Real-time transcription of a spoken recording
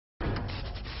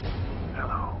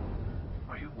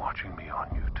watching me on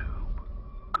YouTube.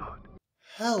 Good.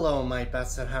 Hello, my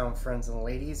best at home friends and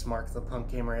ladies, Mark the Punk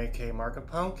Gamer, aka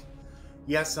Markapunk.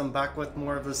 Yes, I'm back with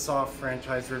more of the Saw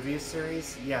franchise review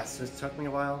series. Yes, it took me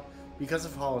a while because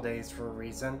of holidays for a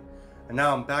reason, and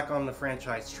now I'm back on the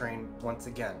franchise train once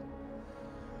again.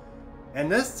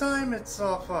 And this time it's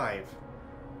Saw 5.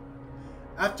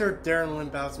 After Darren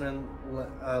Lynn Bousman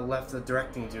left the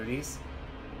directing duties,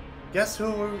 guess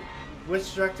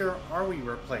which director are we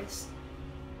replaced?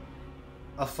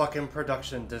 A fucking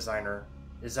production designer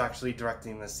is actually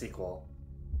directing this sequel,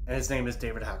 and his name is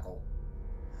David Hackle.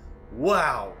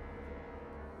 Wow!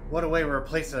 What a way to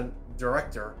replace a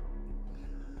director.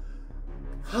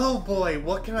 Oh boy,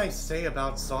 what can I say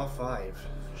about Saw 5?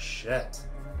 Shit.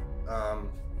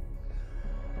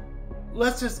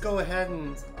 Let's just go ahead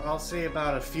and I'll say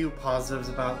about a few positives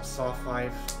about Saw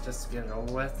 5, just to get it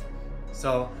over with.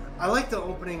 So, I like the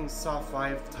opening Saw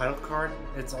 5 title card.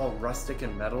 It's all rustic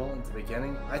and metal at the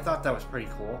beginning. I thought that was pretty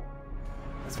cool.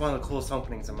 It's one of the coolest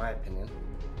openings in my opinion.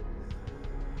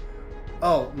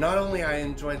 Oh, not only I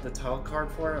enjoyed the title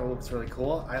card for it, it looks really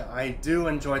cool, I do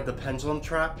enjoy the pendulum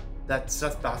trap that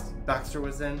Seth Baxter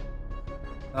was in.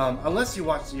 Unless you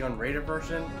watch the unrated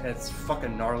version, it's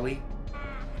fucking gnarly.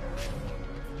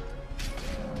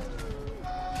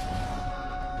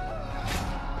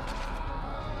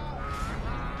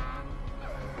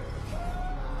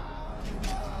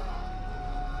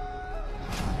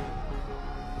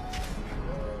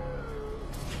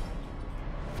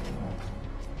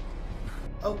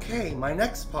 Okay, my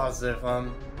next positive,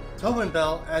 Tobin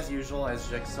Bell, as usual, as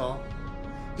Jigsaw.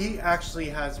 He actually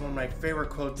has one of my favorite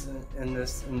quotes in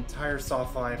this entire Saw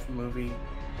 5 movie,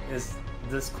 is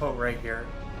this quote right here.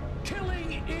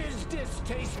 Killing is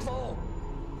distasteful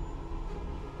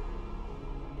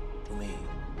to me.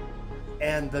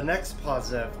 And the next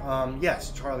positive,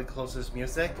 yes, Charlie Close's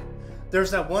music.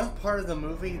 There's that one part of the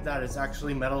movie that is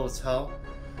actually metal as hell,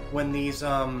 when these,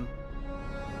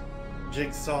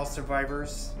 Jigsaw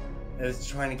survivors is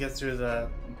trying to get through the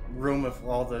room with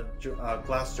all the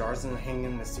glass jars and hanging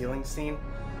in the ceiling scene.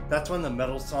 That's when the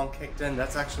metal song kicked in.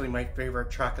 That's actually my favorite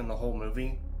track in the whole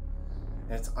movie.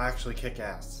 It's actually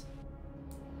kick-ass.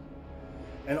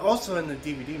 And also in the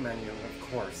DVD menu,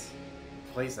 of course,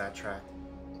 it plays that track.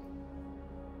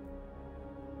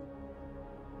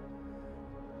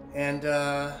 And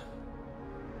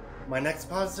my next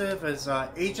positive is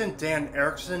Agent Dan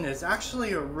Erickson is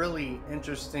actually a really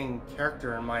interesting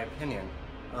character in my opinion.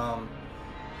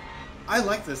 I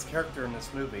like this character in this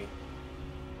movie.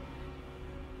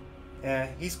 And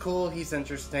he's cool, he's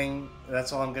interesting,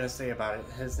 that's all I'm going to say about it.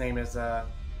 His name is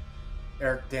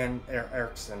Dan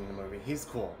Erickson in the movie. He's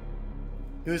cool.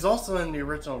 He was also in the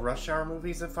original Rush Hour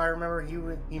movies, if I remember.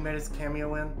 He made his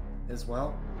cameo in as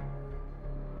well.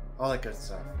 All that good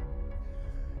stuff.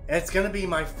 And it's going to be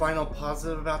my final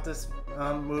positive about this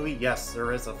movie. Yes,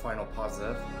 there is a final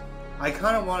positive. I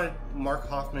kind of wanted Mark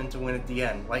Hoffman to win at the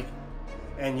end.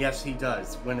 And yes, he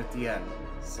does win at the end.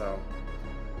 So,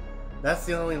 that's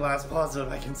the only last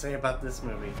positive I can say about this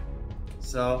movie.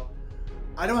 So,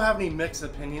 I don't have any mixed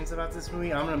opinions about this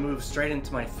movie. I'm going to move straight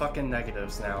into my fucking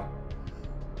negatives now.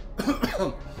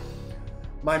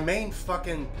 My main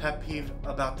fucking pet peeve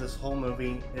about this whole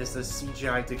movie is the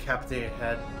CGI decapitated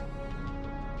head.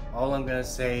 All I'm gonna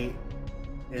say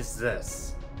is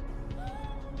this.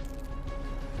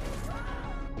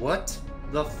 What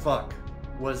the fuck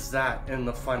was that in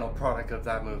the final product of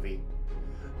that movie?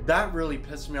 That really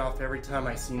pissed me off every time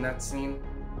I seen that scene.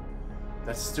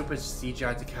 That stupid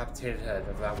CGI decapitated head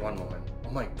of that one woman.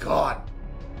 Oh my god!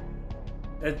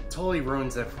 It totally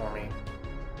ruins it for me.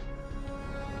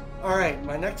 Alright,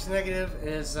 my next negative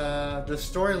is the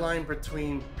storyline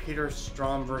between Peter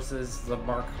Strahm versus the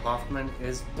Mark Hoffman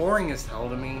is boring as hell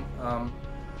to me.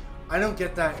 I don't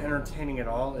get that entertaining at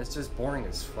all, it's just boring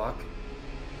as fuck.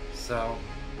 So,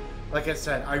 like I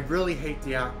said, I really hate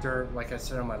the actor, like I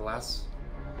said in my last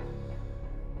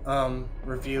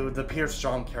review, the Peter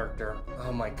Strahm character.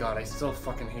 Oh my god, I still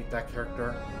fucking hate that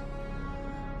character.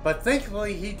 But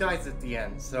thankfully he dies at the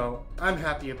end, so I'm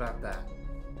happy about that.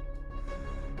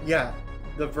 Yeah,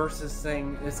 the versus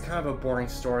thing is kind of a boring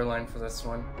storyline for this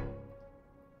one.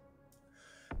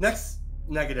 Next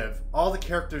negative, all the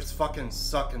characters fucking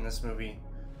suck in this movie.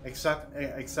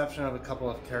 Exception of a couple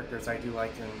of characters I do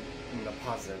like in the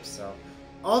positives, so.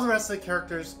 All the rest of the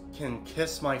characters can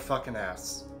kiss my fucking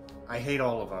ass. I hate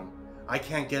all of them. I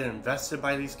can't get invested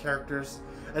by these characters,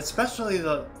 especially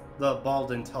the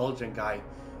bald intelligent guy.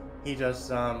 He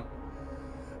just,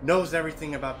 knows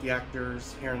everything about the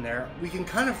actors here and there. We can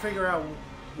figure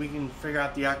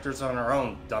out the actors on our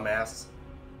own, dumbass.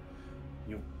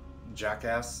 You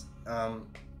jackass.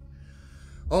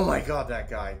 Oh my god, that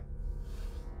guy.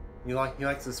 He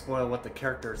likes to spoil what the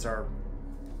characters are,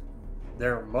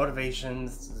 their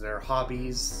motivations, their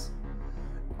hobbies,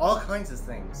 all kinds of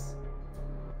things.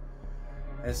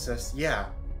 It's just, yeah.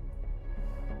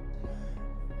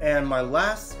 And my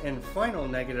last and final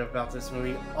negative about this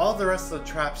movie, all the rest of the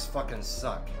traps fucking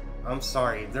suck. I'm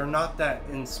sorry, they're not that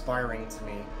inspiring to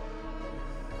me.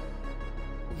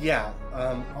 Yeah,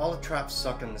 all the traps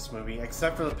suck in this movie,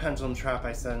 except for the pendulum trap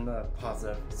I said in the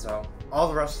positive. So, all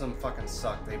the rest of them fucking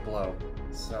suck, they blow.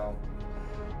 So,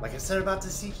 like I said about the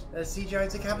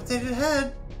CGI decapitated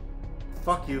head,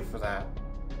 fuck you for that.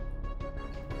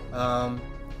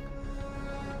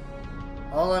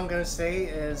 All I'm gonna say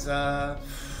is, that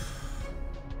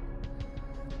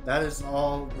is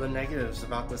all the negatives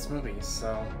about this movie,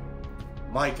 so,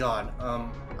 my god,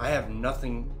 I have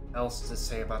nothing else to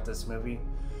say about this movie.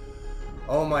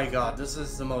 Oh my god, this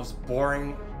is the most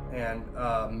boring and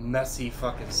messy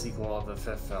fucking sequel of the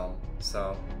fifth film,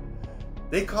 so,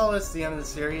 they call this the end of the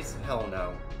series? Hell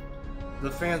no. The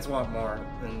fans want more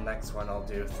in the next one I'll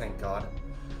do, thank god.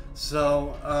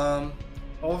 So,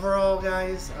 overall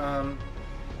guys,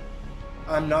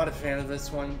 I'm not a fan of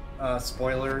this one.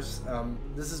 Spoilers.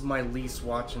 This is my least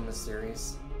watch in the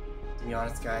series. To be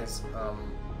honest, guys.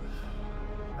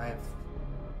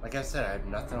 Like I said, I have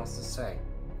nothing else to say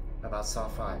about Saw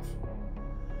 5.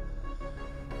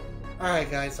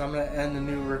 Alright guys, so I'm going to end the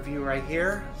new review right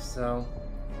here. So,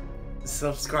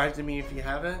 subscribe to me if you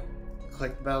haven't.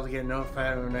 Click the bell to get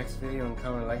notified of the next video and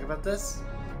comment like about this.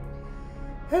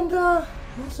 And,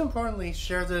 most importantly,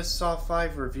 share this Saw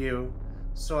 5 review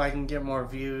so I can get more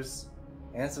views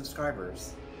and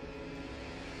subscribers.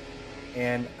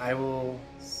 And I will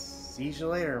see you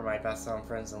later, my best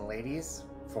friends and ladies,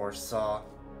 for Saw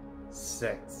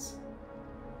 6.